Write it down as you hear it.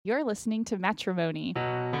You're listening to Matrimony.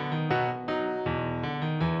 I'm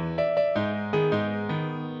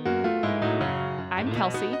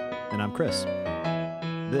Kelsey. And I'm Chris.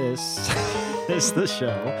 This is the show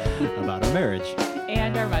about our marriage.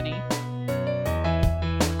 And our money.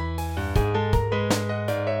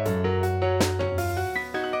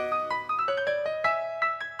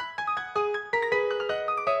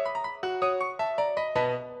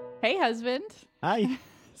 Hey, husband. Hi.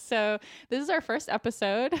 So this is our first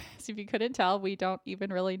episode. So if you couldn't tell, we don't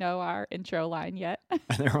even really know our intro line yet.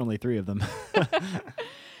 There are only 3 of them.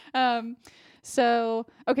 So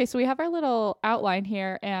we have our little outline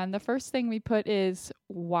here. And the first thing we put is,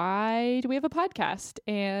 why do we have a podcast?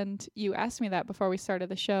 And you asked me that before we started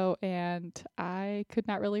the show. And I could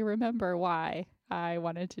not really remember why I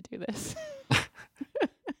wanted to do this.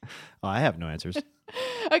 I have no answers.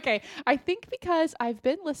 Okay, I think because I've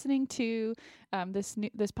been listening to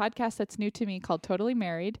this podcast that's new to me called Totally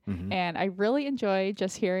Married, and I really enjoy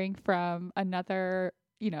just hearing from another,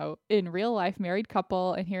 in real life married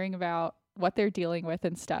couple and hearing about what they're dealing with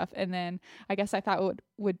and stuff. And then I guess I thought what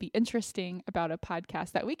would be interesting about a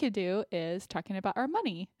podcast that we could do is talking about our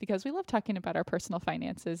money, because we love talking about our personal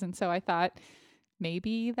finances. And so I thought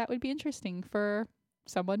maybe that would be interesting for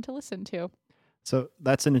someone to listen to. So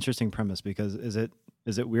that's an interesting premise, because is it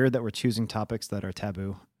weird that we're choosing topics that are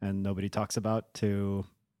taboo and nobody talks about to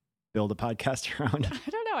build a podcast around? I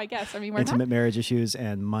don't know, I guess. I mean, we're intimate marriage issues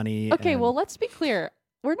and money. Okay, well, let's be clear.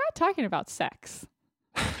 We're not talking about sex.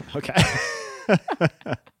 Okay.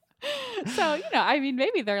 So, I mean,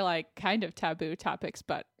 maybe they're like kind of taboo topics,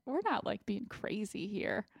 but we're not like being crazy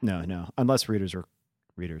here. No. Unless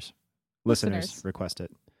listeners request it.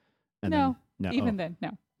 And no. Then,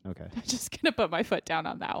 no. Okay. I'm just going to put my foot down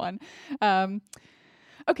on that one.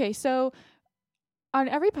 Okay, so on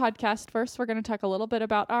every podcast, first we're going to talk a little bit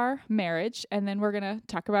about our marriage, and then we're going to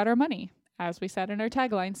talk about our money, as we said in our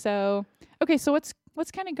tagline. So, okay, so what's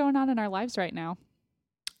kind of going on in our lives right now?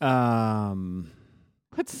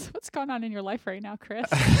 What's going on in your life right now, Chris?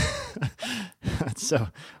 So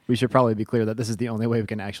we should probably be clear that this is the only way we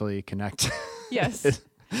can actually connect. Yes.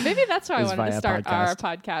 Maybe that's why I wanted to start our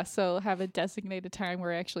podcast. podcast. So have a designated time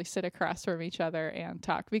where we actually sit across from each other and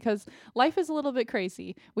talk, because life is a little bit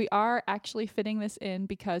crazy. We are actually fitting this in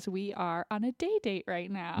because we are on a day date right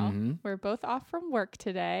now. Mm-hmm. We're both off from work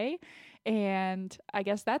today. And I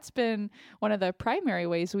guess that's been one of the primary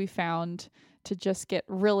ways we found to just get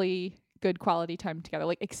really good quality time together,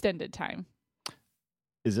 like extended time.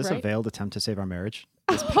 Is this right? a veiled attempt to save our marriage?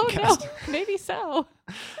 Oh, no, maybe so.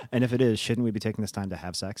 And if it is, shouldn't we be taking this time to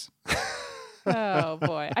have sex? Oh,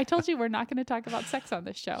 boy. I told you we're not going to talk about sex on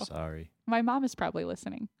this show. Sorry. My mom is probably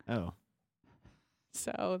listening. Oh.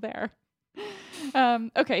 So there.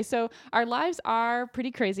 Okay, so our lives are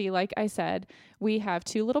pretty crazy. Like I said, we have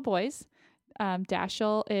 2 little boys.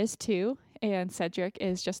 Dashiell is 2, and Cedric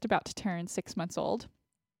is just about to turn 6 months old.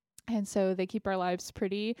 And so they keep our lives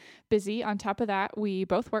pretty busy. On top of that, we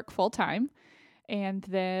both work full time. And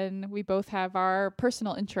then we both have our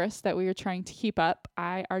personal interests that we are trying to keep up.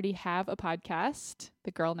 I already have a podcast,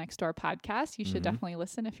 the Girl Next Door podcast. You should definitely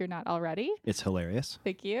listen if you're not already. It's hilarious.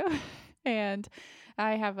 Thank you. And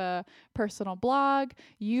I have a personal blog.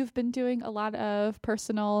 You've been doing a lot of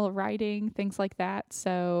personal writing, things like that.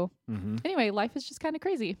 So anyway, life is just kind of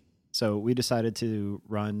crazy. So we decided to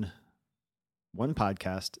run 1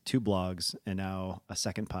 podcast, 2 blogs, and now a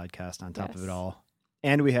second podcast on top of it all.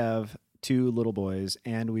 And we have 2 little boys,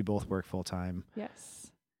 and we both work full time.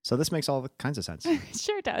 Yes. So this makes all kinds of sense. It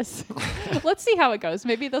sure does. Let's see how it goes.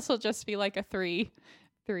 Maybe this will just be like a 3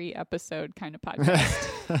 episode kind of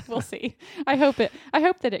podcast. We'll see. I hope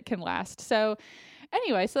that it can last. So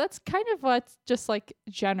anyway, so that's kind of what's just like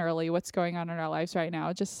generally what's going on in our lives right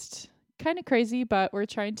now. Just kind of crazy, but we're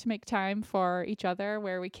trying to make time for each other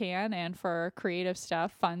where we can, and for creative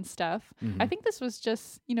stuff, fun stuff. I think this was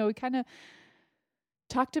just, we kind of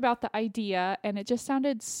talked about the idea and it just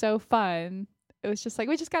sounded so fun. It was just like,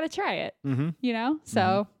 we just got to try it,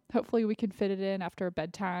 So hopefully we can fit it in after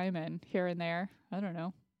bedtime and here and there. I don't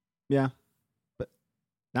know. Yeah. But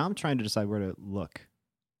now I'm trying to decide where to look.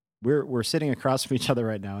 We're sitting across from each other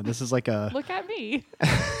right now, and this is like a look at me.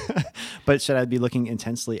 But should I be looking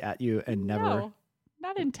intensely at you and never? No,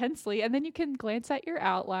 not intensely. And then you can glance at your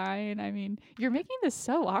outline. I mean, you're making this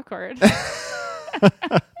so awkward.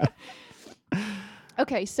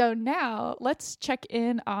 Okay, so now let's check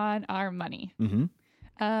in on our money.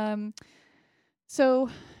 Mm-hmm. So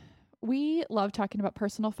we love talking about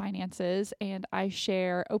personal finances, and I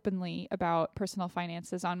share openly about personal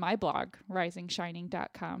finances on my blog,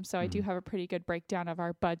 risingshining.com. So I do have a pretty good breakdown of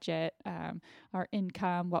our budget, our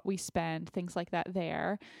income, what we spend, things like that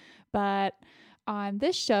there. But on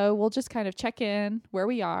this show, we'll just kind of check in where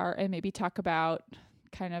we are and maybe talk about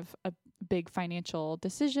kind of a big financial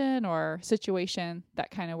decision or situation that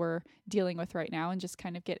kind of we're dealing with right now, and just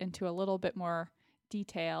kind of get into a little bit more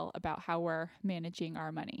detail about how we're managing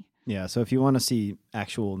our money. Yeah. So if you want to see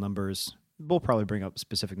actual numbers, we'll probably bring up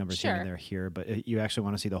specific numbers Sure. here and there here, but if you actually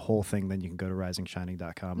want to see the whole thing, then you can go to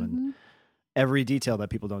risingshining.com Mm-hmm. and every detail that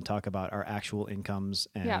people don't talk about, our actual incomes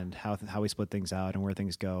and how we split things out and where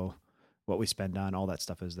things go, what we spend on, all that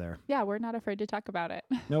stuff is there. Yeah, we're not afraid to talk about it.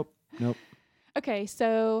 Nope. Okay,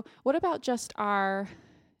 so what about just our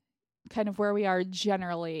kind of where we are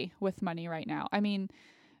generally with money right now? I mean,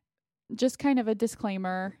 just kind of a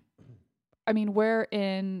disclaimer. I mean, we're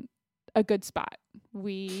in a good spot.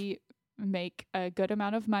 We make a good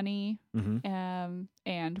amount of money,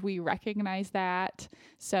 and we recognize that.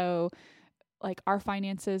 So, like, our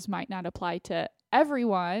finances might not apply to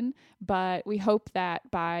everyone, but we hope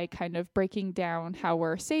that by kind of breaking down how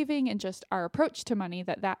we're saving and just our approach to money,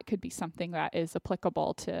 that could be something that is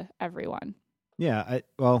applicable to everyone. Yeah.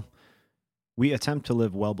 We attempt to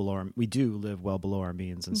live well below we do live well below our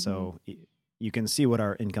means. And so you can see what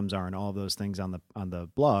our incomes are and all of those things on the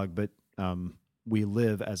blog, but we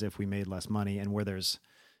live as if we made less money, and where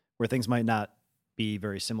things might not be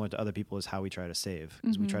very similar to other people is how we try to save,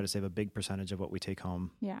 because we try to save a big percentage of what we take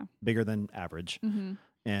home, bigger than average.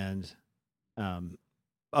 And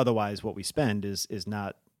otherwise what we spend is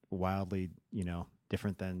not wildly,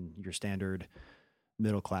 different than your standard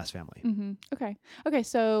middle class family. Okay.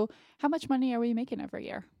 So how much money are we making every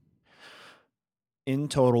year? In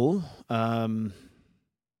total,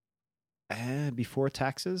 before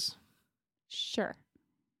taxes, Sure.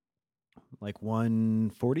 like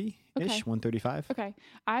 140-ish, Okay. 135. Okay.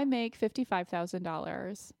 I make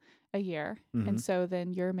 $55,000 a year. And so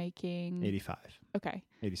then you're making 85, Okay.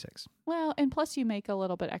 86. Well, and plus you make a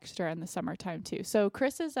little bit extra in the summertime too. So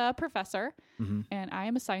Chris is a professor, and I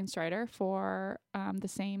am a science writer for the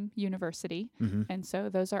same university. And so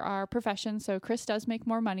those are our professions. So Chris does make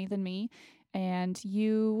more money than me, and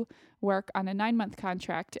you work on a 9-month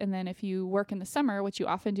contract. And then if you work in the summer, which you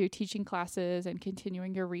often do, teaching classes and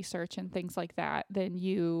continuing your research and things like that, then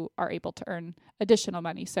you are able to earn additional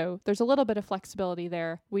money. So there's a little bit of flexibility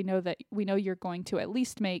there. We know you're going to at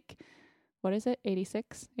least make, what is it?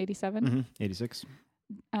 86, 87? 86.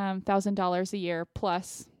 $1,000 a year,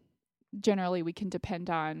 plus generally we can depend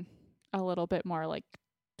on a little bit more, like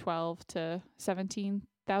 12 to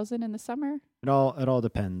 17,000 in the summer. It all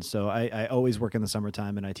depends. So I always work in the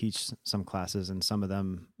summertime, and I teach some classes, and some of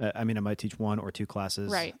them, I might teach 1 or 2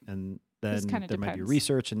 classes, right? And then there might be depends.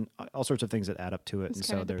 Research and all sorts of things that add up to it. And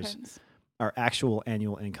so Depends. Our actual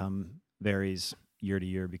annual income varies year to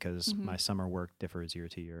year because my summer work differs year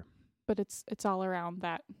to year. But it's all around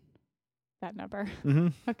that number. Mm-hmm.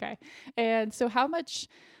 Okay. And so how much,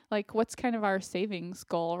 like, what's kind of our savings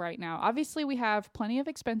goal right now? Obviously we have plenty of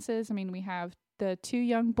expenses. I mean, we have the 2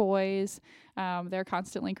 young boys. They're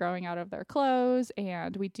constantly growing out of their clothes,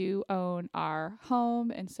 and we do own our home.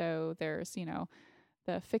 And so there's,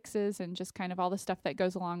 the fixes and just kind of all the stuff that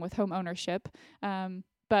goes along with home ownership.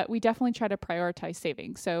 But we definitely try to prioritize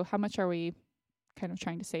savings. So how much are we kind of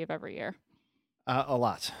trying to save every year? A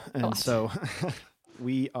lot. And so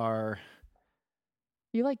we are...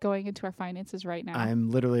 You like going into our finances right now? I'm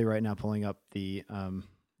literally right now pulling up the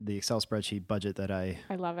Excel spreadsheet budget that I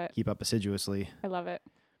love it. keep up assiduously. I love it.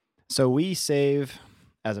 So we save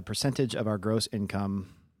as a percentage of our gross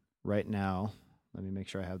income right now. Let me make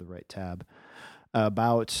sure I have the right tab.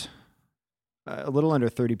 About a little under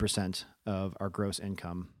 30% of our gross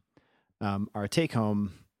income. Our take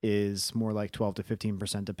home is more like 12 to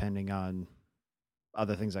 15%, depending on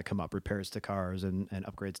other things that come up, repairs to cars and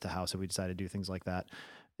upgrades to house if we decide to do things like that.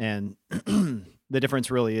 And the difference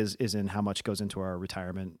really is in how much goes into our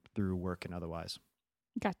retirement through work and otherwise.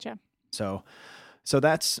 Gotcha. So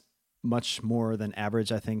that's much more than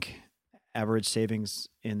average. I think average savings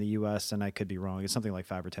in the U.S., and I could be wrong, it's something like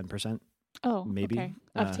 5 or 10%. Oh, maybe. Okay.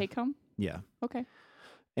 Of take home? Yeah. Okay.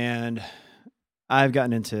 And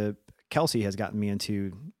Kelsey has gotten me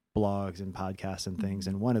into blogs and podcasts and things.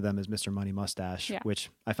 And one of them is Mr. Money Mustache, which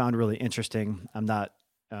I found really interesting. I'm not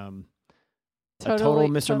a total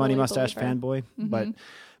Mr. Money Mustache fanboy,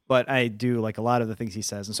 but I do like a lot of the things he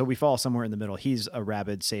says. And so we fall somewhere in the middle. He's a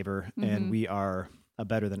rabid saver, and we are a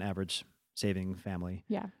better than average saving family.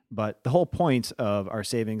 Yeah. But the whole point of our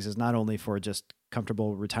savings is not only for just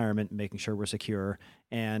comfortable retirement, making sure we're secure,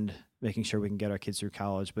 and making sure we can get our kids through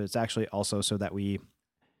college, but it's actually also so that we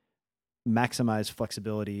maximize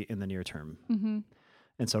flexibility in the near term. Mm-hmm.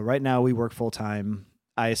 And so right now we work full time.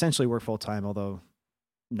 I essentially work full time, although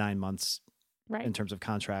 9 months Right. in terms of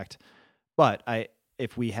contract. But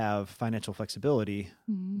if we have financial flexibility,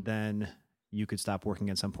 Mm-hmm. then you could stop working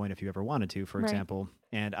at some point if you ever wanted to, for Right. example,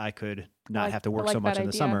 and I could not have to I work like so much that in the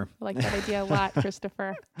idea. summer. I like that idea a lot,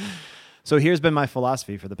 Christopher. So here's been my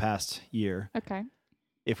philosophy for the past year. Okay.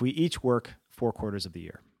 If we each work 4 quarters of the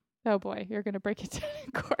year. Oh boy, you're going to break it down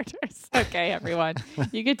in quarters. Okay, everyone.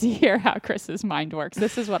 You get to hear how Chris's mind works.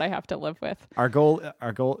 This is what I have to live with. Our goal,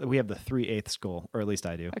 we have the 3/8 goal, or at least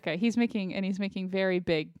I do. Okay, he's making very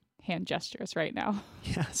big hand gestures right now.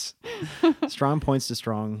 Yes. Strong points to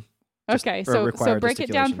strong. Okay, or so required break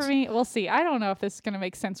it down for gesticulations. me. We'll see. I don't know if this is going to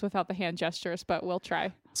make sense without the hand gestures, but we'll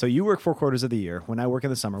try. So you work 4 quarters of the year. When I work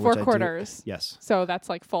in the summer, 4 which I do. quarters. Yes. So that's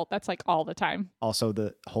like full. That's like all the time. Also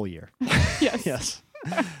the whole year. Yes. Yes.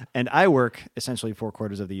 And I work essentially 4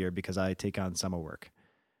 quarters of the year because I take on summer work.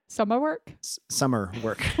 Summer work. Summer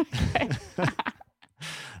work. Okay.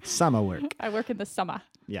 Summer work. I work in the summer.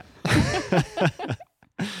 Yeah.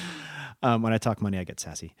 When I talk money, I get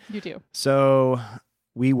sassy. You do. So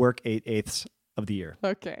we work 8/8 of the year.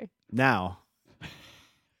 Okay. Now,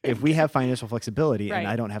 if we have financial flexibility Right. and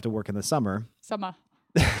I don't have to work in the summer, Summer.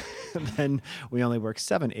 then we only work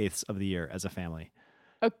 7/8 of the year as a family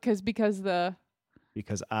Oh, because the.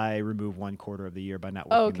 because I remove 1 quarter of the year by not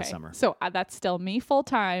working in Okay. the summer. So that's still me full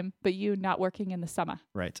time, but you not working in the summer.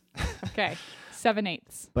 Right. Okay.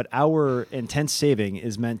 7/8. But our intense saving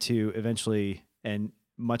is meant to eventually and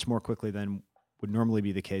much more quickly than would normally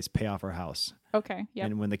be the case, pay off our house. Okay. Yeah.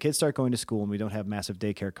 And when the kids start going to school and we don't have massive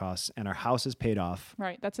daycare costs and our house is paid off,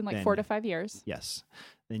 Right. That's in like Then- 4 to 5 years. yes,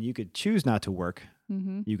 then you could choose not to work.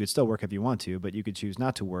 Mm-hmm. You could still work if you want to, but you could choose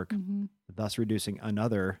not to work, Mm-hmm. thus reducing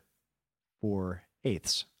another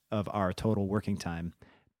 4/8 of our total working time,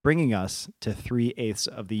 bringing us to 3/8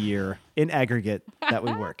 of the year in aggregate that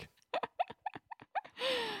we work.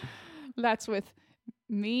 That's with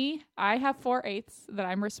me. I have 4/8 that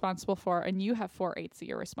I'm responsible for, and you have 4/8 that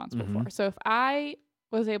you're responsible Mhm. for. So if I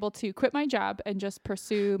was able to quit my job and just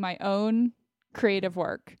pursue my own creative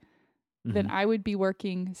work, then Mhm. I would be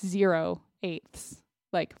working 0/8,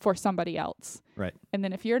 like for somebody else. Right. And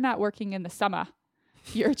then if you're not working in the summer,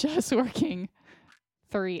 you're just working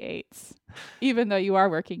 3/8, even though you are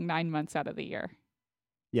working 9 months out of the year.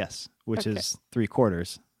 Yes, which Okay. is 3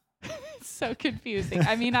 quarters. It's so confusing.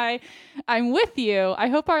 I mean, I'm with you. I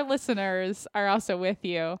hope our listeners are also with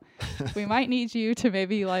you. We might need you to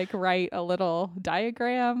maybe like write a little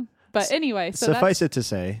diagram. But anyway, so Suffice it to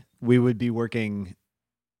say, we would be working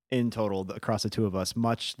in total across the two of us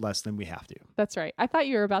much less than we have to. that's right. I thought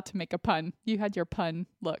you were about to make a pun. You had your pun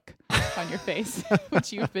look on your face,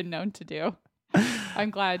 which you've been known to do.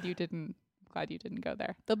 I'm glad you didn't go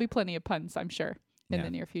there. There'll be plenty of puns, I'm sure, in Yeah.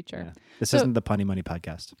 the near future. Yeah. This So- isn't the Punny Money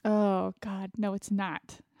podcast. Oh God, no, it's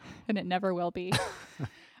not, and it never will be.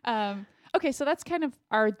 Okay, so that's kind of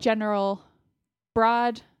our general,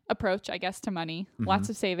 broad approach, I guess, to money. Lots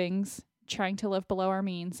of savings, trying to live below our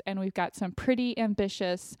means, and we've got some pretty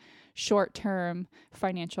ambitious, short-term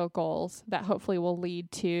financial goals that hopefully will lead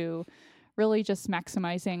to really just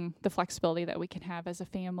maximizing the flexibility that we can have as a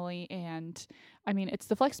family. And I mean, it's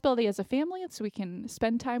the flexibility as a family, so we can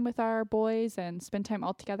spend time with our boys and spend time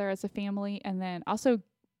all together as a family. And then also,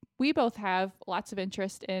 we both have lots of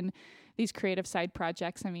interest in these creative side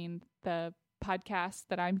projects. I mean, the podcast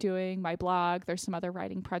that I'm doing, my blog, there's some other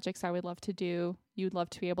writing projects I would love to do. You'd love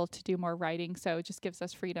to be able to do more writing. So it just gives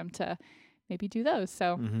us freedom to maybe do those.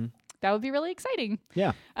 So Mm-hmm. that would be really exciting.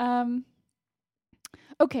 Yeah.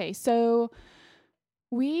 Okay, so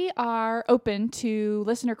we are open to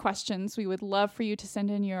listener questions. We would love for you to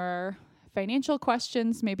send in your financial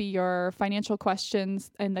questions, maybe your financial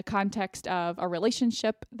questions in the context of a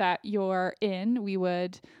relationship that you're in. We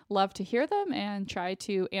would love to hear them and try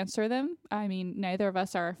to answer them. I mean, neither of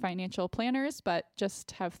us are financial planners, but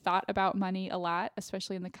just have thought about money a lot,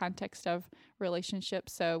 especially in the context of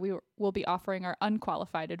relationships. So we will be offering our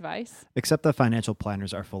unqualified advice. Except the financial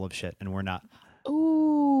planners are full of shit and we're not.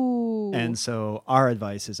 Ooh. And so our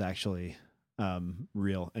advice is actually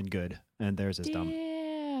real and good, and theirs is dumb.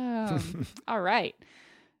 Damn. All right.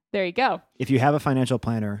 There you go. If you have a financial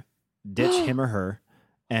planner, ditch him or her,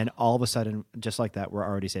 and all of a sudden, just like that, we're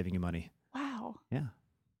already saving you money. Wow. Yeah.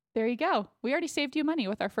 There you go. We already saved you money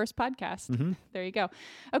with our first podcast. Mm-hmm. There you go.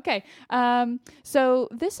 Okay. So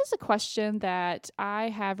this is a question that I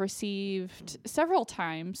have received several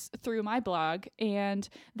times through my blog, and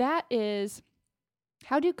that is,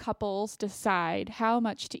 how do couples decide how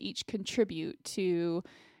much to each contribute to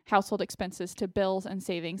household expenses to bills and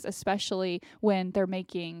savings, especially when they're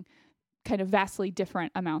making kind of vastly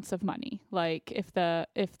different amounts of money. Like if the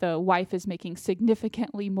wife is making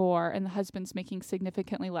significantly more and the husband's making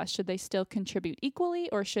significantly less, should they still contribute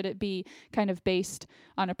equally, or should it be kind of based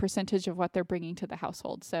on a percentage of what they're bringing to the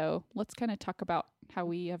household? So let's kind of talk about how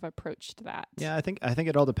we have approached that. Yeah, I think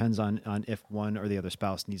it all depends on if one or the other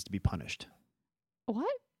spouse needs to be punished. What?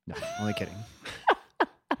 No, only kidding.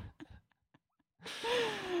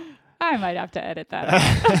 I might have to edit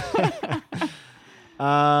that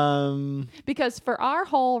out. Because for our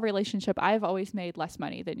whole relationship, I've always made less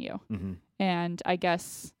money than you. Mm-hmm. And I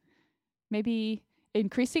guess maybe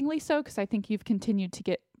increasingly so, because I think you've continued to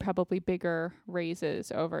get probably bigger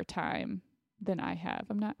raises over time than I have.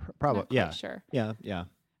 I'm not probably quite sure. Yeah.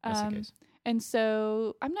 That's the case. And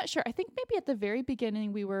so I'm not sure. I think maybe at the very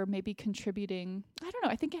beginning we were maybe contributing. I don't know.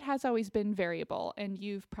 I think it has always been variable, and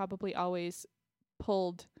you've probably always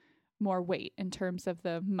pulled more weight in terms of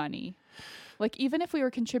the money. Like even if we were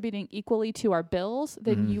contributing equally to our bills,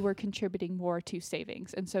 then you were contributing more to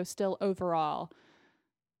savings. And so still overall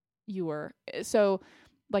you were, so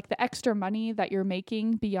like the extra money that you're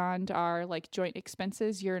making beyond our like joint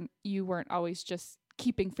expenses, you weren't always just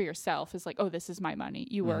keeping for yourself as like, oh, this is my money.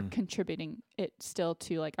 You were contributing it still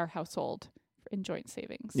to like our household in joint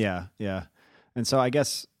savings. Yeah. And so I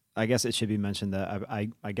guess it should be mentioned that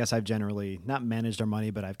I guess I've generally not managed our money,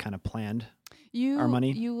 but I've kind of planned our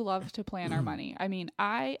money. You love to plan our money. I mean,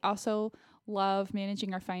 I also love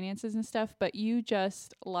managing our finances and stuff, but you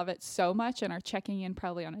just love it so much and are checking in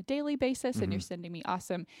probably on a daily basis, and you're sending me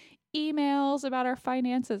awesome emails about our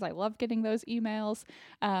finances. I love getting those emails.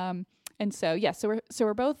 And so, yeah, so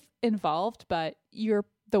we're both involved, but you're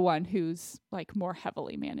the one who's like more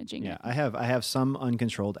heavily managing it. I have some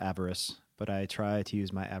uncontrolled avarice, but I try to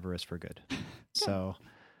use my avarice for good. So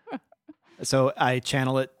I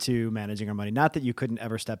channel it to managing our money. Not that you couldn't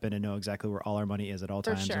ever step in and know exactly where all our money is at all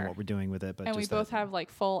times and what we're doing with it, but and just we both have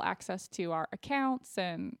like full access to our accounts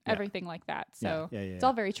and everything like that. So it's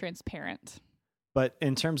all very transparent. But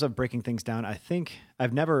in terms of breaking things down, I think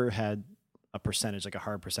I've never had a percentage, like a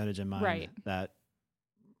hard percentage in mind that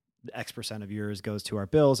X percent of yours goes to our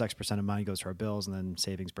bills, X percent of mine goes to our bills, and then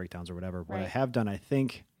savings breakdowns or whatever. What I have done, I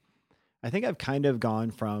think I've kind of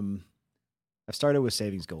gone from, I've started with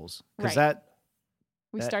savings goals, because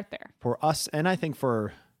we start there for us. And I think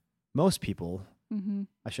for most people,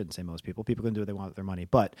 I shouldn't say most people can do what they want with their money,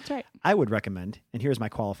 but I would recommend, and here's my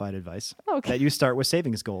qualified advice, that you start with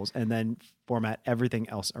savings goals and then format everything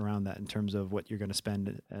else around that in terms of what you're going to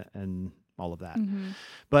spend and all of that.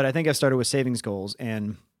 But I think I've started with savings goals,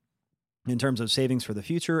 and in terms of savings for the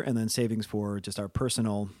future and then savings for just our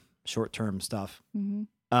personal short-term stuff.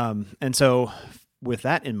 And so with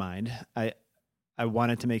that in mind, I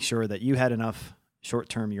wanted to make sure that you had enough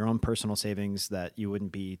short-term, your own personal savings, that you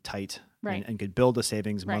wouldn't be tight and could build a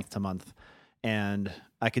savings month to month. And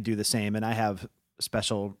I could do the same. And I have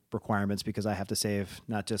special requirements because I have to save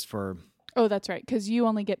not just for... Oh, that's right. Because you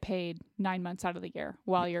only get paid 9 months out of the year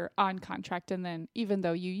while you're on contract. And then even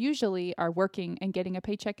though you usually are working and getting a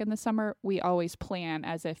paycheck in the summer, we always plan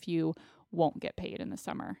as if you won't get paid in the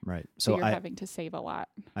summer. Right. So you're having to save a lot.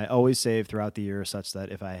 I always save throughout the year such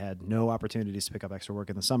that if I had no opportunities to pick up extra work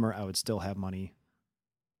in the summer, I would still have money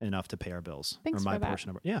enough to pay our bills. Thanks or my for that. portion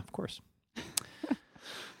of it. Yeah, of course.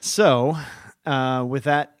 So with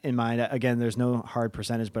that in mind, again, there's no hard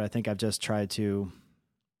percentage, but I think I've just tried to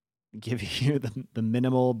give you the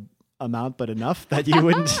minimal amount, but enough that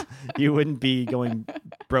you wouldn't be going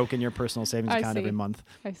broke in your personal savings account every month.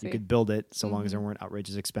 I see. You could build it so long as there weren't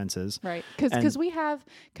outrageous expenses. Right. Because we have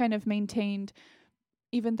kind of maintained,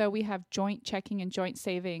 even though we have joint checking and joint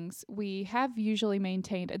savings, we have usually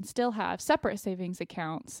maintained and still have separate savings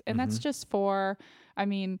accounts. And that's just for, I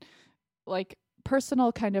mean, like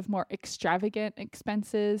personal kind of more extravagant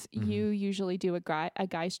expenses. You usually do a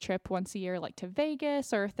guy's trip once a year, like to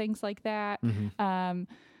Vegas or things like that.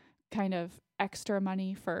 Kind of extra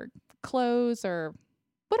money for clothes or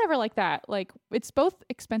whatever like that. Like it's both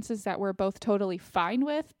expenses that we're both totally fine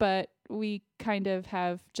with, but we kind of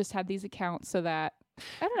have just had these accounts so that,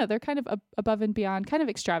 I don't know, they're kind of above and beyond kind of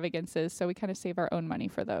extravagances. So we kind of save our own money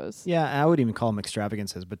for those. Yeah, I would even call them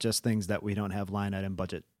extravagances, but just things that we don't have line item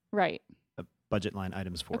budget. Right. Budget line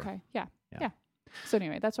items for. Okay. Yeah. So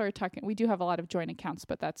anyway, that's why we're talking. We do have a lot of joint accounts,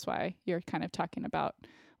 but that's why you're kind of talking about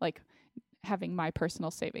like having my personal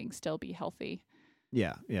savings still be healthy.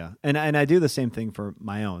 Yeah. And I do the same thing for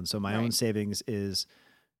my own. So my own savings is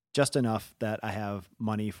just enough that I have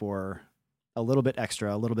money for a little bit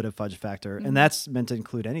extra, a little bit of fudge factor. Mhm. And that's meant to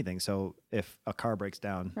include anything. So if a car breaks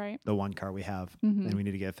down, Right. the one car we have, Mhm. and we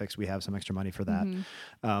need to get it fixed, we have some extra money for that.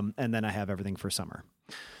 Mhm. And then I have everything for summer.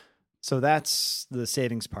 So that's the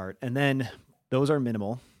savings part. And then those are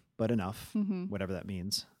minimal, but enough, Mhm. whatever that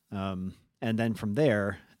means. And then from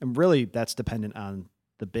there, and really that's dependent on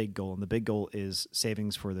the big goal. And the big goal is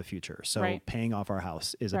savings for the future. So Right. paying off our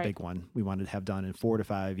house is a Right. big one. We wanted to have done in 4 to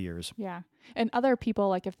 5 years. Yeah. And other people,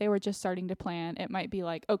 like if they were just starting to plan, it might be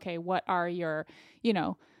like, okay, what are your,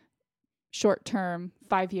 short-term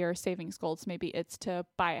 5-year savings goals? Maybe it's to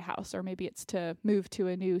buy a house, or maybe it's to move to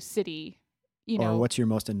a new city, Or what's your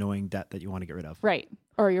most annoying debt that you want to get rid of? Right.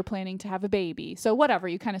 Or you're planning to have a baby. So whatever,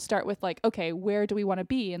 you kind of start with like, okay, where do we want to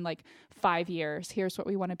be in like 5 years? Here's what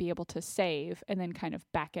we want to be able to save, and then kind of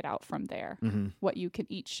back it out from there. Mm-hmm. What you can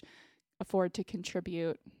each afford to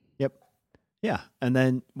contribute. Yep. Yeah. And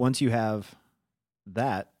then once you have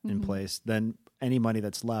that in Mhm. place, then any money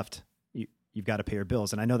that's left, you've got to pay your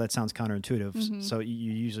bills. And I know that sounds counterintuitive. Mhm. So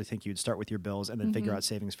you usually think you'd start with your bills and then figure Mhm. out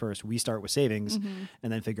savings first. We start with savings Mhm.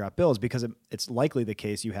 and then figure out bills, because it's likely the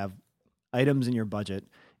case you have items in your budget,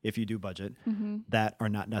 if you do budget, Mhm. that are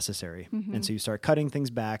not necessary. Mhm. And so you start cutting things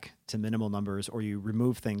back to minimal numbers, or you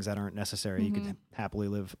remove things that aren't necessary. You Mhm. can happily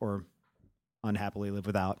live or unhappily live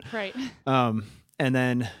without. Right. And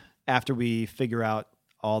then after we figure out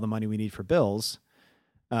all the money we need for bills,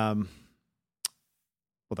 well,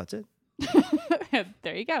 that's it.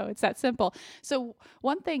 There you go. It's that simple. So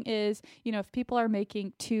one thing is, if people are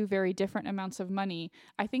making 2 very different amounts of money,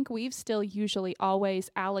 I think we've still usually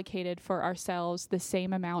always allocated for ourselves the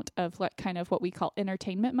same amount of kind of what we call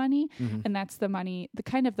entertainment money. Mhm. And that's the money, the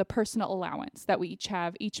kind of the personal allowance that we each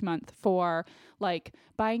have each month for like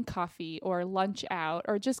buying coffee or lunch out,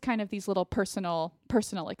 or just kind of these little personal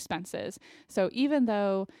expenses. So even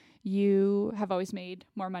though you have always made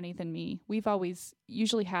more money than me, we've always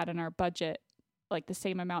usually had in our budget like the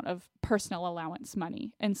same amount of personal allowance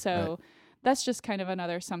money. And so that's just kind of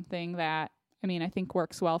another something that, I think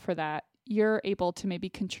works well for that. You're able to maybe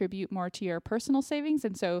contribute more to your personal savings.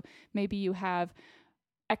 And so maybe you have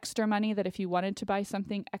extra money that if you wanted to buy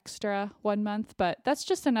something extra one month, but that's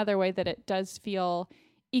just another way that it does feel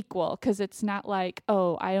equal, because it's not like,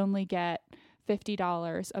 oh, I only get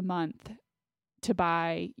 $50 a month to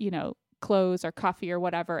buy, clothes or coffee or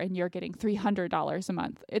whatever, and you're getting $300 a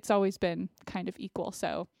month. It's always been kind of equal.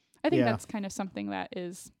 So I think that's kind of something that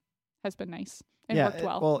has been nice and worked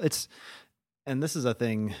well. Well, and this is a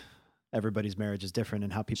thing, everybody's marriage is different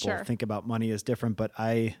and how people think about money is different, but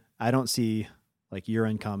I don't see like your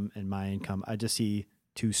income and my income. I just see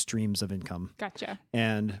 2 streams of income. Gotcha.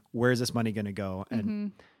 And where's this money going to go?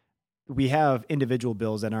 And we have individual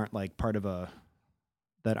bills that aren't like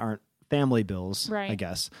that aren't family bills, right. I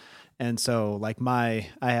guess. And so like I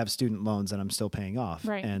have student loans that I'm still paying off,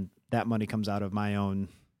 right. and that money comes out of my own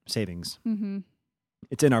savings. Mm-hmm.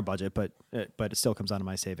 It's in our budget, but it still comes out of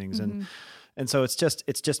my savings. Mm-hmm. And so it's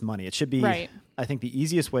just money. It should be, right. I think the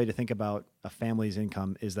easiest way to think about a family's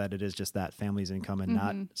income is that it is just that family's income and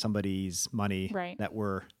not somebody's money that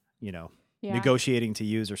we're, negotiating to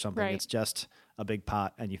use or something. Right. It's just a big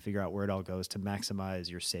pot, and you figure out where it all goes to maximize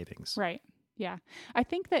your savings. Right. Yeah. I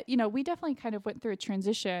think that, we definitely kind of went through a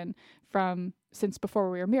transition since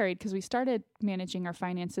before we were married, because we started managing our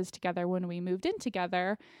finances together when we moved in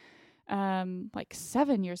together, like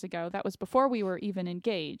 7 years ago. That was before we were even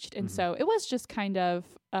engaged. And so it was just kind of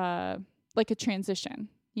like a transition,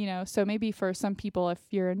 so maybe for some people, if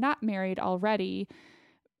you're not married already,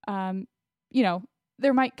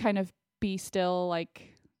 there might kind of be still like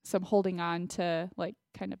some holding on to like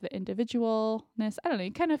kind of the individualness. I don't know.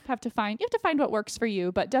 You kind of have to find what works for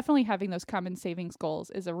you, but definitely having those common savings goals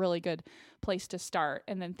is a really good place to start.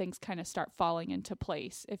 And then things kind of start falling into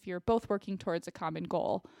place. If you're both working towards a common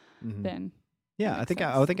goal, then. Yeah. I think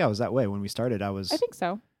I was that way when we started. I think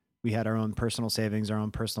so. We had our own personal savings, our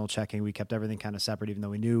own personal checking. We kept everything kind of separate, even though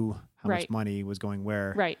we knew how much money was going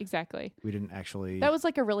where. Right. Exactly. We didn't actually. That was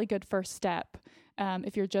like a really good first step.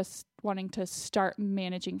 If you're just wanting to start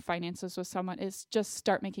managing finances with someone, is just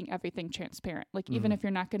start making everything transparent. Like even if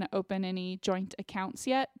you're not going to open any joint accounts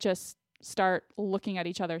yet, just start looking at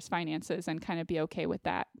each other's finances and kind of be okay with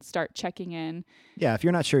that. Start checking in. Yeah. If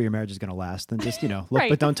you're not sure your marriage is going to last, then just, look,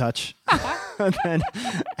 but don't touch and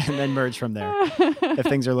then merge from there if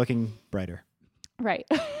things are looking brighter. Right.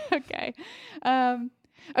 Okay.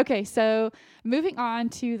 Okay, so moving on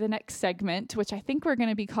to the next segment, which I think we're going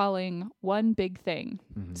to be calling One Big Thing.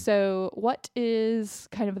 So what is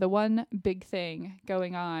kind of the one big thing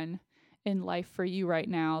going on in life for you right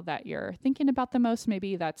now that you're thinking about the most?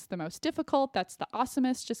 Maybe that's the most difficult, that's the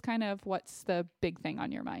awesomest, just kind of what's the big thing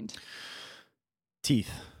on your mind?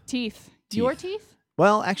 Teeth. Teeth. Your teeth?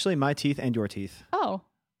 Well, actually, my teeth and your teeth. Oh,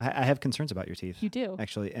 I have concerns about your teeth. you do?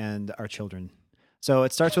 Actually, and our children. So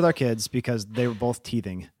it starts with our kids because they were both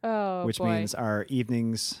teething, Oh, which boy. means our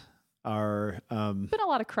evenings are Been a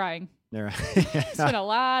lot of crying. they're It's been a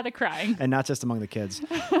lot of crying. and not just among the kids.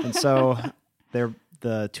 And so they're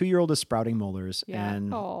the 2-year-old is sprouting molars, Yeah.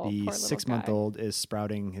 and Oh, the poor little 6-month-old is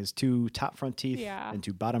sprouting his 2 top front teeth Yeah. and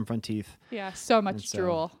 2 bottom front teeth. Yeah, so And much so-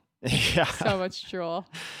 drool. Yeah, So much drool.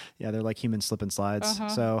 yeah, they're like human slip and slides.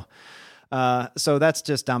 Uh-huh. So that's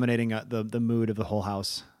just dominating the mood of the whole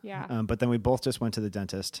house. Yeah. But then we both just went to the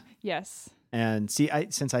dentist. Yes. And see,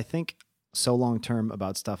 since I think so long term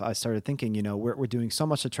about stuff, I started thinking, we're doing so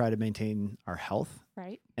much to try to maintain our health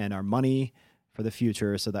Right. and our money for the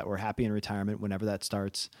future, so that we're happy in retirement whenever that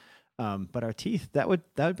starts. But our teeth, that would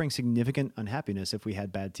bring significant unhappiness if we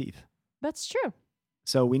had bad teeth. That's true.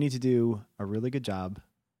 So we need to do a really good job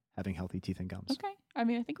having healthy teeth and gums. Okay. I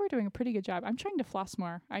mean, I think we're doing a pretty good job. I'm trying to floss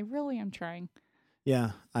more. I really am trying.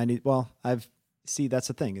 Yeah, that's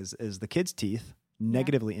the thing is the kids' teeth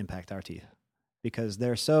negatively impact our teeth because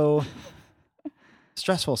they're so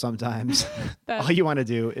stressful sometimes. That- All you want to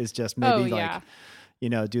do is just maybe yeah.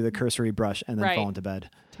 do the cursory brush and then Right. fall into bed.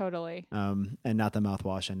 Totally. And not the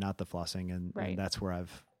mouthwash and not the flossing. And Right. that's where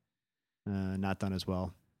I've not done as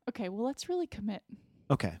well. Okay. Well, let's really commit.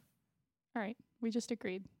 Okay. All right. We just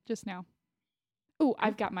agreed just now. Ooh,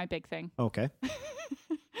 I've got my big thing. Okay.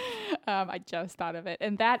 I just thought of it.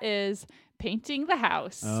 And that is painting the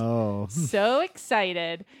house. Oh, So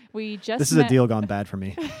excited. We just this is a deal gone bad for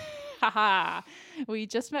me. Haha. We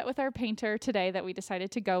just met with our painter today that we decided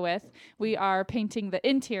to go with. We are painting the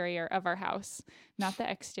interior of our house, not the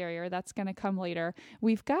exterior. That's going to come later.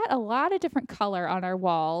 We've got a lot of different color on our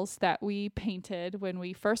walls that we painted when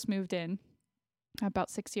we first moved in about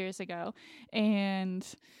 6 years ago. And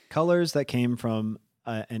Colors that came from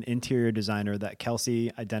an interior designer that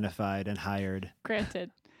Kelsey identified and hired. granted.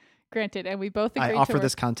 And we both agreed I to offer work-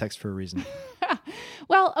 this context for a reason.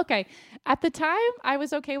 Well, okay. At the time, I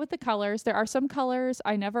was okay with the colors. There are some colors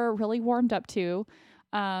I never really warmed up to.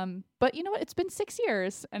 But you know what? It's been 6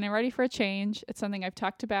 years and I'm ready for a change. It's something I've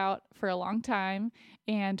talked about for a long time.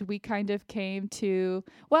 And we kind of came to,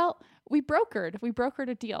 we brokered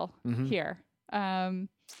a deal here.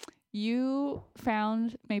 You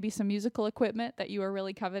found maybe some musical equipment that you were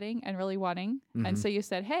really coveting and really wanting. And so you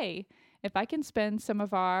said, hey, if I can spend some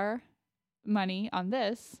of our money on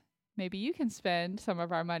this, maybe you can spend some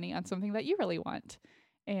of our money on something that you really want.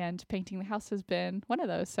 And painting the house has been one of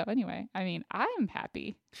those. So anyway, I mean, I'm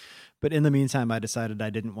happy. But in the meantime, I decided I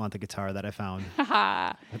didn't want the guitar that I found.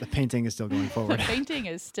 Haha. But the painting is still going The forward. painting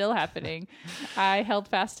is still happening. I held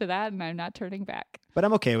fast to that and I'm not turning back. But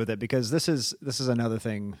I'm okay with it because this is another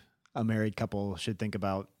thing a married couple should think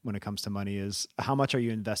about when it comes to money is how much are you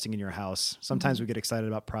investing in your house? Sometimes we get excited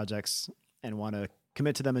about projects and want to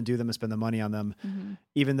commit to them and do them and spend the money on them,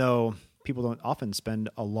 even though people don't often spend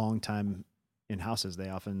a long time in houses. They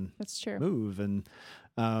often That's true. move and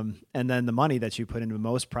then the money that you put into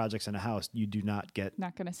most projects in a house, you do not get.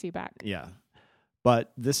 Not going to see back. Yeah.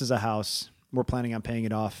 But this is a house we're planning on paying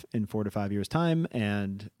it off in 4 to 5 years time.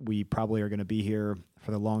 And we probably are going to be here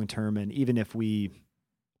for the long term. And even if we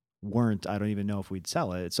weren't, I don't even know if we'd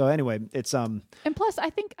sell it. So anyway, it's, And plus,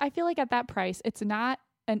 I feel like at that price, it's not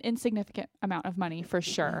an insignificant amount of money for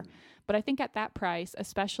sure. But I think at that price,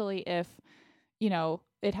 especially if,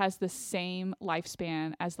 it has the same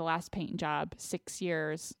lifespan as the last paint job, 6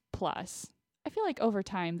 years plus, I feel like over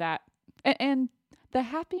time that, and the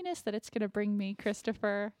happiness that it's going to bring me,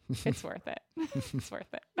 Christopher, it's worth it. It's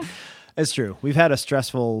worth it. It's true. We've had a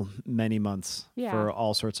stressful many months Yeah. for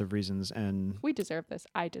all sorts of reasons, and We deserve this.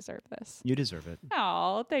 I deserve this. you deserve it.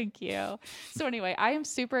 Oh, thank you. So anyway, I am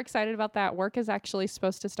super excited about that. Work is actually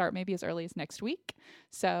supposed to start maybe as early as next week.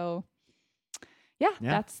 So yeah,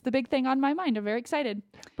 that's the big thing on my mind. I'm very excited.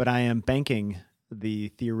 But I am banking the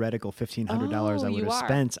theoretical $1,500 I would you have are.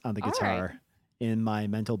 spent on the All guitar right. in my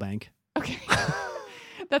mental bank. Okay.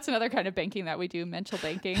 That's another kind of banking that we do, mental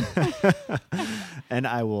banking. And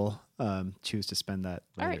I will choose to spend that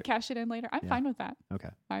later. All right, cash it in later. I'm Yeah. fine with that. Okay.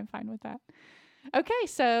 I'm fine with that. Okay,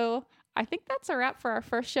 so I think that's a wrap for our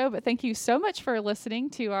first show, but thank you so much for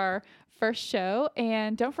listening to our first show.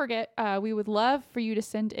 And don't forget, we would love for you to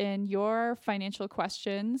send in your financial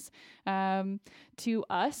questions to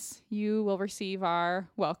us. You will receive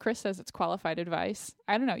Chris says it's qualified advice.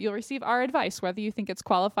 I don't know. You'll receive our advice, whether you think it's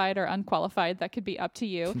qualified or unqualified. That could be up to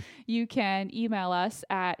you. You can email us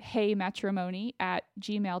at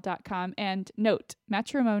heymatrimony@gmail.com. And note,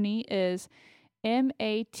 matrimony is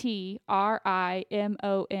MATRIMONEY.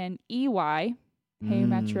 Hey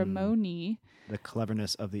Matrimony. The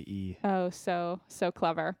cleverness of the E. Oh, so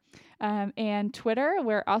clever. And Twitter,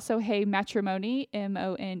 we're also Hey Matrimony,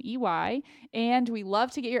 MONEY. And we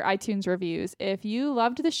love to get your iTunes reviews. If you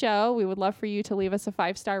loved the show, we would love for you to leave us a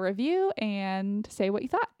 5-star review and say what you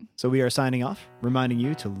thought. So we are signing off, reminding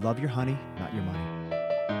you to love your honey, not your money.